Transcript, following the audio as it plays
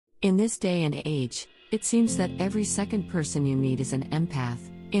In this day and age, it seems that every second person you meet is an empath.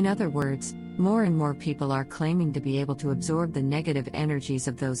 In other words, more and more people are claiming to be able to absorb the negative energies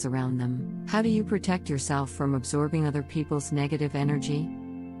of those around them. How do you protect yourself from absorbing other people's negative energy?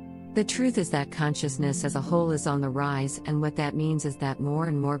 The truth is that consciousness as a whole is on the rise, and what that means is that more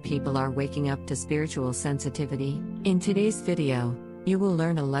and more people are waking up to spiritual sensitivity. In today's video, you will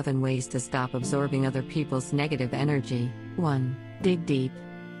learn 11 ways to stop absorbing other people's negative energy. 1. Dig deep.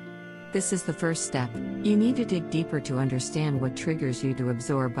 This is the first step. You need to dig deeper to understand what triggers you to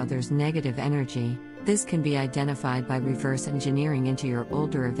absorb others' negative energy. This can be identified by reverse engineering into your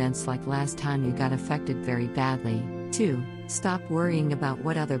older events, like last time you got affected very badly. 2. Stop worrying about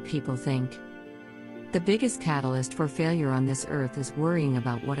what other people think. The biggest catalyst for failure on this earth is worrying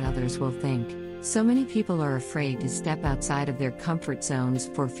about what others will think. So many people are afraid to step outside of their comfort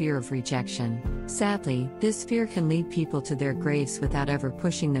zones for fear of rejection. Sadly, this fear can lead people to their graves without ever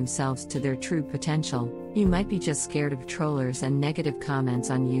pushing themselves to their true potential. You might be just scared of trollers and negative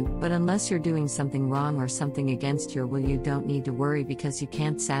comments on you, but unless you're doing something wrong or something against your will, you don't need to worry, because you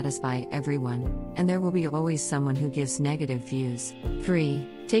can't satisfy everyone, and there will be always someone who gives negative views. 3.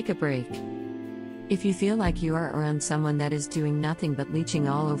 Take a break. If you feel like you are around someone that is doing nothing but leeching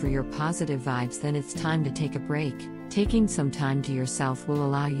all over your positive vibes, then it's time to take a break. Taking some time to yourself will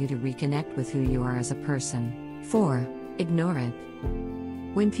allow you to reconnect with who you are as a person. 4. Ignore it.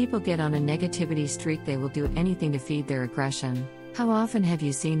 When people get on a negativity streak, they will do anything to feed their aggression. How often have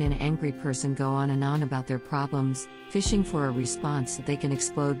you seen an angry person go on and on about their problems, fishing for a response so they can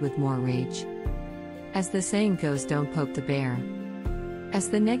explode with more rage? As the saying goes, don't poke the bear. As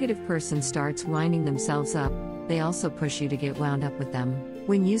the negative person starts winding themselves up, they also push you to get wound up with them.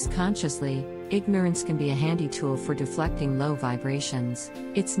 When used consciously, ignorance can be a handy tool for deflecting low vibrations.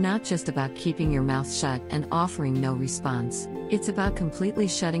 It's not just about keeping your mouth shut and offering no response. It's about completely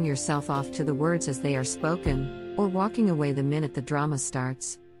shutting yourself off to the words as they are spoken, or walking away the minute the drama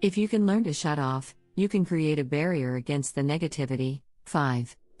starts. If you can learn to shut off, you can create a barrier against the negativity.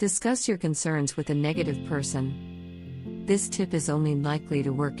 5. Discuss your concerns with a negative person. This tip is only likely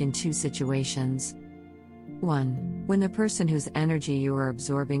to work in 2 situations. 1. When the person whose energy you are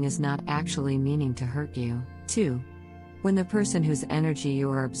absorbing is not actually meaning to hurt you. 2. When the person whose energy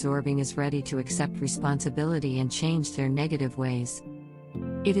you are absorbing is ready to accept responsibility and change their negative ways.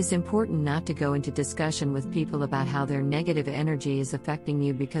 It is important not to go into discussion with people about how their negative energy is affecting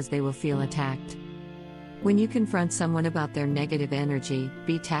you, because they will feel attacked. When you confront someone about their negative energy,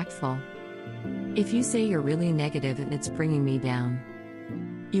 be tactful. If you say you're really negative and it's bringing me down,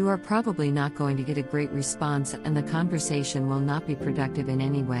 you are probably not going to get a great response, and the conversation will not be productive in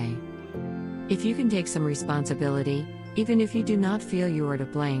any way. If you can take some responsibility, even if you do not feel you are to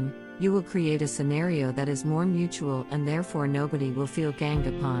blame, you will create a scenario that is more mutual, and therefore nobody will feel ganged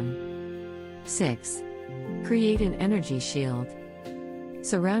upon. 6. Create an energy shield.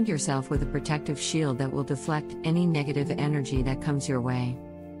 Surround yourself with a protective shield that will deflect any negative energy that comes your way.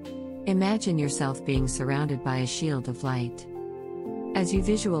 Imagine yourself being surrounded by a shield of light. As you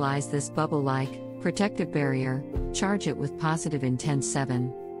visualize this bubble-like, protective barrier, charge it with positive intent.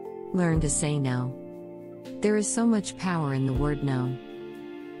 7. Learn to say no. There is so much power in the word no.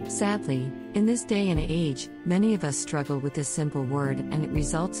 Sadly, in this day and age, many of us struggle with this simple word, and it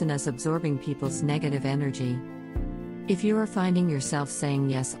results in us absorbing people's negative energy. If you are finding yourself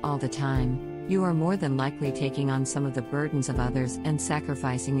saying yes all the time, you are more than likely taking on some of the burdens of others and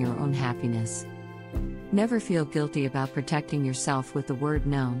sacrificing your own happiness. Never feel guilty about protecting yourself with the word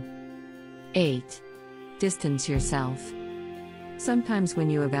no. 8. Distance yourself. Sometimes when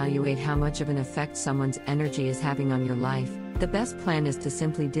you evaluate how much of an effect someone's energy is having on your life, the best plan is to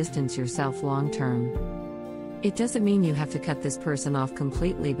simply distance yourself long term. It doesn't mean you have to cut this person off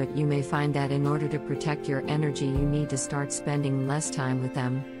completely, but you may find that in order to protect your energy, you need to start spending less time with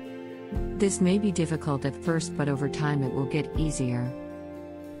them. This may be difficult at first, but over time it will get easier.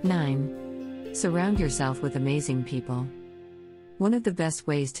 9. Surround yourself with amazing people. One of the best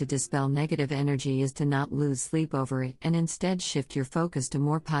ways to dispel negative energy is to not lose sleep over it, and instead shift your focus to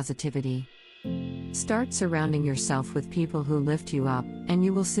more positivity. Start surrounding yourself with people who lift you up, and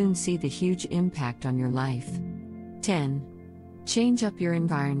you will soon see the huge impact on your life. 10. Change up your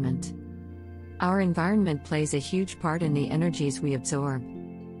environment. Our environment plays a huge part in the energies we absorb.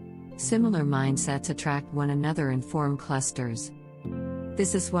 Similar mindsets attract one another and form clusters.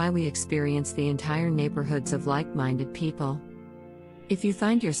 This is why we experience the entire neighborhoods of like-minded people. If you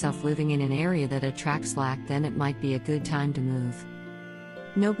find yourself living in an area that attracts lack, then it might be a good time to move.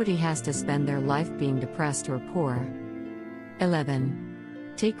 Nobody has to spend their life being depressed or poor.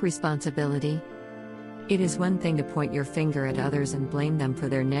 11. Take responsibility. It is one thing to point your finger at others and blame them for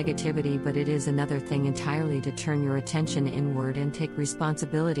their negativity, but it is another thing entirely to turn your attention inward and take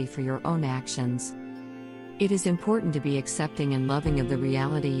responsibility for your own actions. It is important to be accepting and loving of the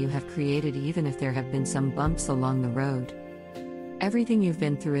reality you have created, even if there have been some bumps along the road. Everything you've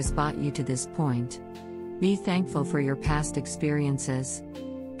been through has brought you to this point. Be thankful for your past experiences,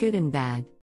 good and bad.